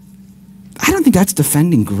 I don't think that's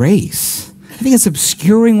defending grace. I think it's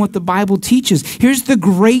obscuring what the Bible teaches. Here's the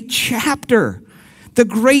great chapter. The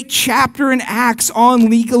great chapter in Acts on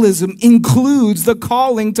legalism includes the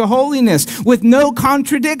calling to holiness with no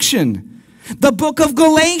contradiction. The book of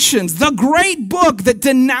Galatians, the great book that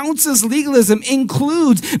denounces legalism,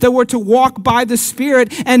 includes that we're to walk by the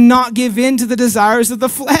Spirit and not give in to the desires of the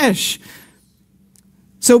flesh.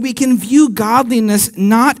 So we can view godliness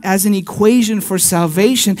not as an equation for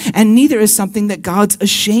salvation, and neither is something that God's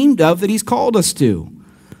ashamed of that he's called us to.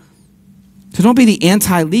 So don't be the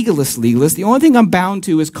anti-legalist legalist. The only thing I'm bound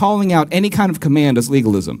to is calling out any kind of command as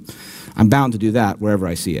legalism. I'm bound to do that wherever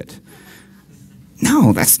I see it.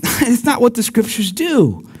 No, that's not what the scriptures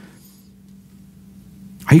do.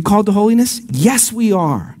 Are you called to holiness? Yes, we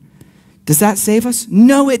are. Does that save us?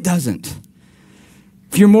 No, it doesn't.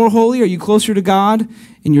 If you're more holy, are you closer to God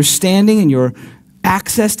in your standing and your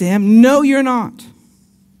access to him? No, you're not.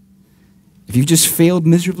 If you've just failed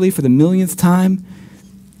miserably for the millionth time,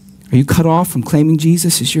 are you cut off from claiming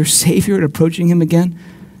Jesus as your Savior and approaching him again?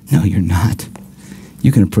 No, you're not.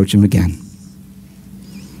 You can approach him again.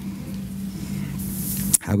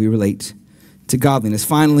 How we relate to godliness.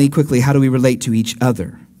 Finally, quickly, how do we relate to each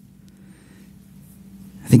other?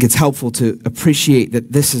 I think it's helpful to appreciate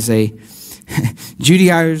that this is a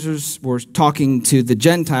Judaizers were talking to the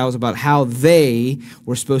Gentiles about how they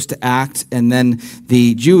were supposed to act, and then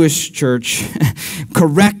the Jewish church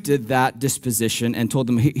corrected that disposition and told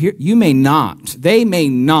them, they may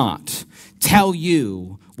not tell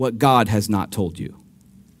you what God has not told you.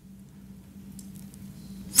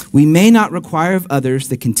 We may not require of others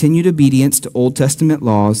the continued obedience to Old Testament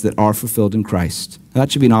laws that are fulfilled in Christ. Now,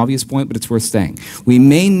 that should be an obvious point, but it's worth saying. We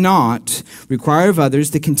may not require of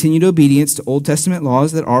others the continued obedience to Old Testament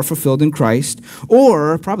laws that are fulfilled in Christ,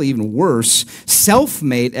 or, probably even worse,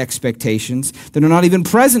 self-made expectations that are not even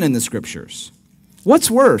present in the Scriptures.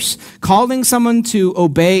 What's worse, calling someone to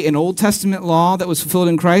obey an Old Testament law that was fulfilled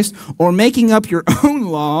in Christ, or making up your own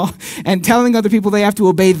law and telling other people they have to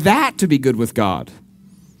obey that to be good with God?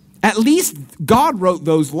 At least God wrote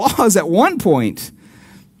those laws at one point.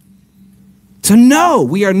 So no,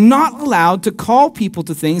 we are not allowed to call people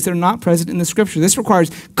to things that are not present in the Scripture. This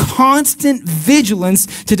requires constant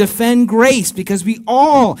vigilance to defend grace, because we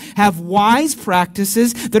all have wise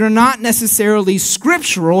practices that are not necessarily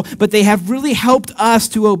scriptural, but they have really helped us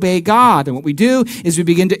to obey God. And what we do is we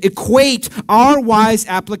begin to equate our wise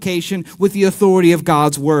application with the authority of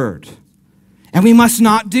God's Word. And we must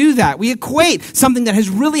not do that. We equate something that has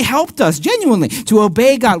really helped us genuinely to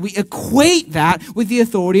obey God. We equate that with the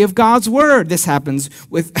authority of God's Word. This happens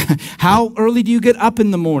with how early do you get up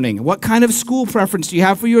in the morning? What kind of school preference do you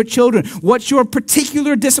have for your children? What's your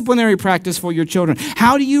particular disciplinary practice for your children?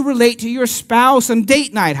 How do you relate to your spouse on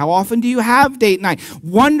date night? How often do you have date night?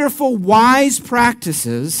 Wonderful, wise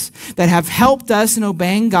practices that have helped us in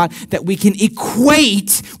obeying God that we can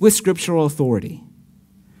equate with scriptural authority.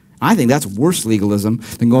 I think that's worse legalism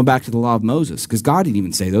than going back to the law of Moses, because God didn't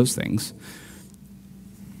even say those things.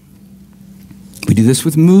 We do this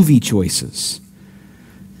with movie choices.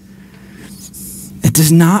 It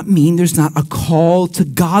does not mean there's not a call to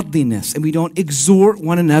godliness, and we don't exhort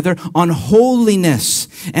one another on holiness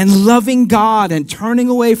and loving God and turning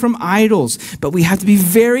away from idols. But we have to be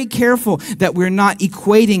very careful that we're not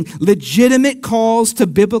equating legitimate calls to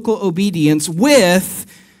biblical obedience with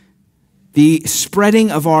the spreading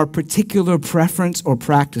of our particular preference or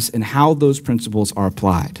practice and how those principles are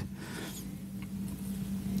applied.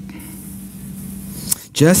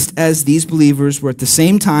 Just as these believers were at the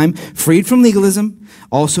same time freed from legalism,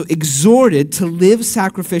 also exhorted to live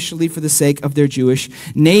sacrificially for the sake of their Jewish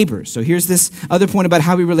neighbors. So here's this other point about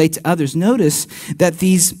how we relate to others. Notice that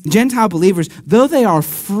these Gentile believers, though they are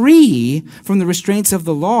free from the restraints of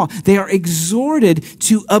the law, they are exhorted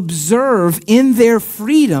to observe in their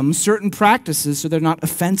freedom certain practices so they're not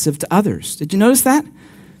offensive to others. Did you notice that?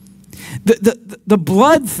 The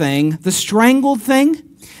blood thing, the strangled thing,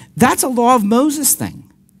 that's a law of Moses thing.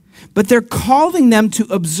 But they're calling them to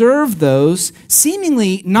observe those,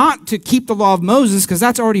 seemingly not to keep the law of Moses, because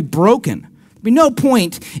that's already broken. There'd be no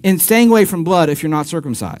point in staying away from blood if you're not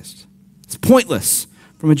circumcised. It's pointless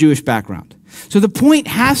from a Jewish background. So the point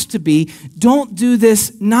has to be, don't do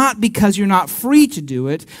this not because you're not free to do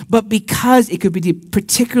it, but because it could be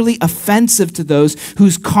particularly offensive to those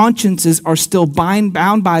whose consciences are still bound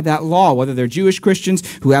by that law, whether they're Jewish Christians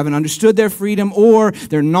who haven't understood their freedom, or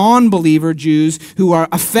they're non-believer Jews who are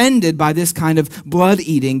offended by this kind of blood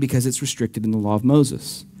eating because it's restricted in the law of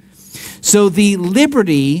Moses. So the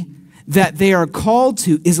liberty that they are called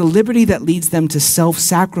to is a liberty that leads them to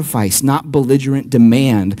self-sacrifice, not belligerent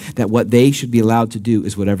demand that what they should be allowed to do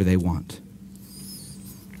is whatever they want.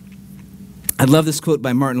 I love this quote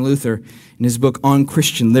by Martin Luther in his book On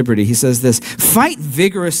Christian Liberty. He says this: "Fight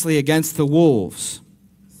vigorously against the wolves,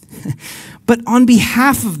 but on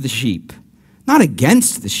behalf of the sheep, not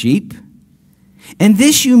against the sheep. And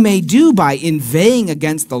this you may do by inveighing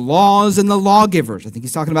against the laws and the lawgivers." I think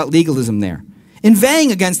he's talking about legalism there.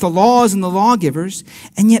 Inveighing against the laws and the lawgivers,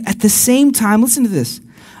 and yet at the same time, listen to this,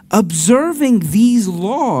 observing these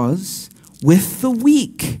laws with the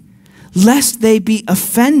weak, lest they be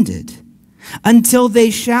offended, until they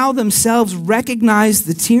shall themselves recognize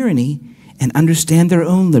the tyranny and understand their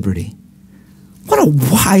own liberty. What a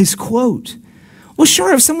wise quote. Well,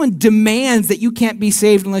 sure, if someone demands that you can't be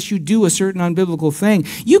saved unless you do a certain unbiblical thing,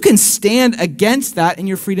 you can stand against that in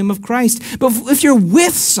your freedom of Christ. But if you're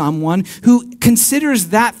with someone who considers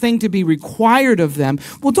that thing to be required of them,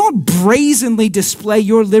 well, don't brazenly display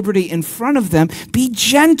your liberty in front of them. Be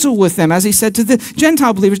gentle with them. As he said to the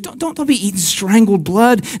Gentile believers, don't be eating strangled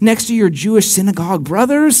blood next to your Jewish synagogue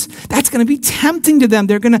brothers. That's going to be tempting to them.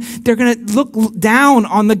 They're going to look down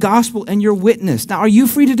on the gospel and your witness. Now, are you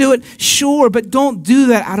free to do it? Sure, but don't do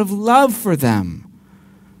that out of love for them.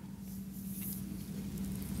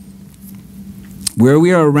 Where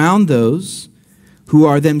we are around those who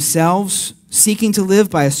are themselves seeking to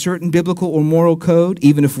live by a certain biblical or moral code,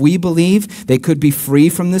 even if we believe they could be free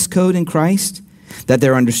from this code in Christ, that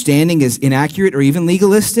their understanding is inaccurate or even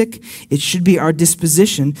legalistic, it should be our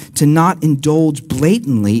disposition to not indulge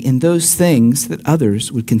blatantly in those things that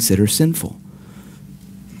others would consider sinful.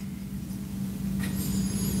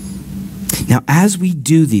 Now, as we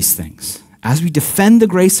do these things, as we defend the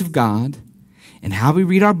grace of God, and how we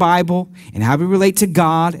read our Bible, and how we relate to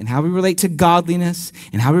God, and how we relate to godliness,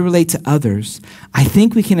 and how we relate to others, I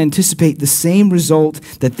think we can anticipate the same result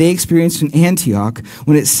that they experienced in Antioch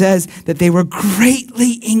when it says that they were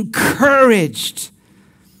greatly encouraged.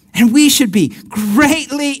 And we should be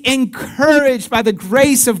greatly encouraged by the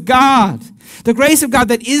grace of God. The grace of God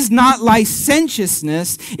that is not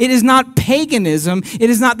licentiousness, it is not paganism, it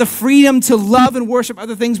is not the freedom to love and worship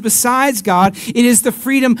other things besides God. It is the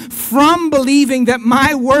freedom from believing that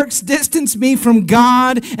my works distance me from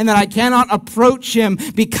God and that I cannot approach Him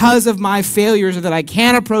because of my failures, or that I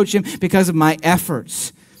can't approach Him because of my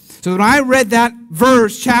efforts. So when I read that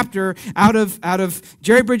chapter out of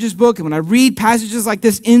Jerry Bridges' book, and when I read passages like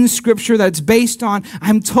this in Scripture that it's based on,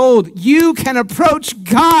 I'm told you can approach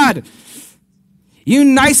God. You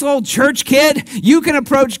nice old church kid, you can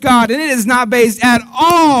approach God, and it is not based at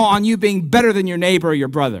all on you being better than your neighbor or your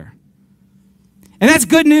brother. And that's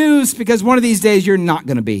good news, because one of these days you're not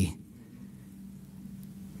going to be.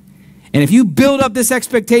 And if you build up this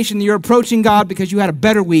expectation that you're approaching God because you had a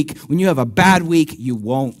better week, when you have a bad week, you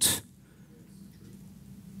won't.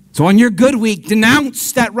 So on your good week,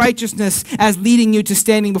 denounce that righteousness as leading you to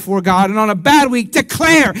standing before God. And on a bad week,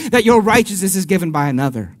 declare that your righteousness is given by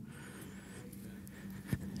another.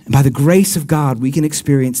 And by the grace of God, we can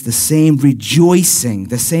experience the same rejoicing,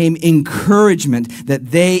 the same encouragement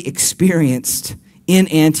that they experienced in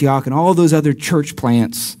Antioch and all those other church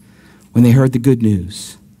plants when they heard the good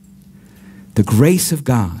news. The grace of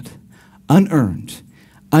God, unearned,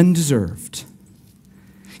 undeserved,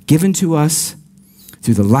 given to us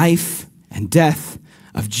through the life and death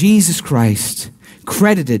of Jesus Christ,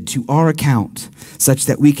 credited to our account, such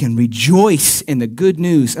that we can rejoice in the good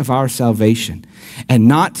news of our salvation and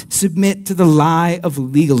not submit to the lie of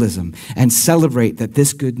legalism, and celebrate that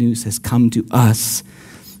this good news has come to us.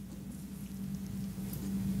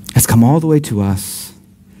 Has come all the way to us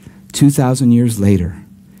 2,000 years later.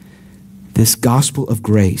 This gospel of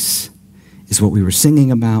grace is what we were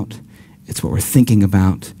singing about, it's what we're thinking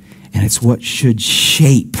about, and it's what should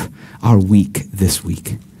shape our week this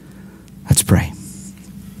week. Let's pray.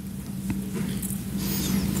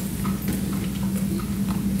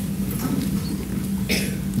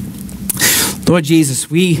 Lord Jesus,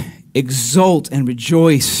 we exult and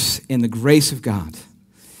rejoice in the grace of God.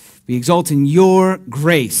 We exult in your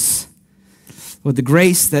grace. Lord, the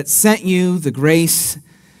grace that sent you, the grace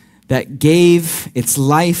that gave its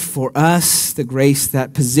life for us, the grace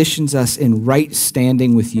that positions us in right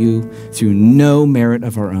standing with you through no merit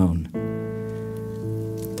of our own.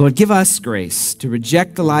 Lord, give us grace to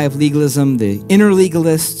reject the lie of legalism, the inner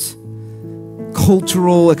legalists,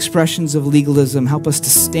 cultural expressions of legalism. Help us to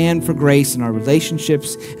stand for grace in our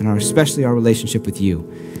relationships, and especially our relationship with you.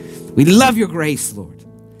 We love your grace, Lord.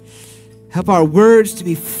 Help our words to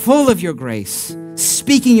be full of your grace,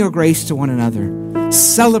 speaking your grace to one another,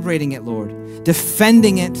 celebrating it, Lord,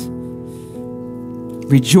 defending it,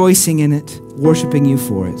 rejoicing in it, worshiping you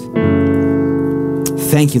for it.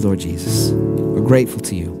 Thank you, Lord Jesus. We're grateful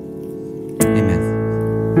to you.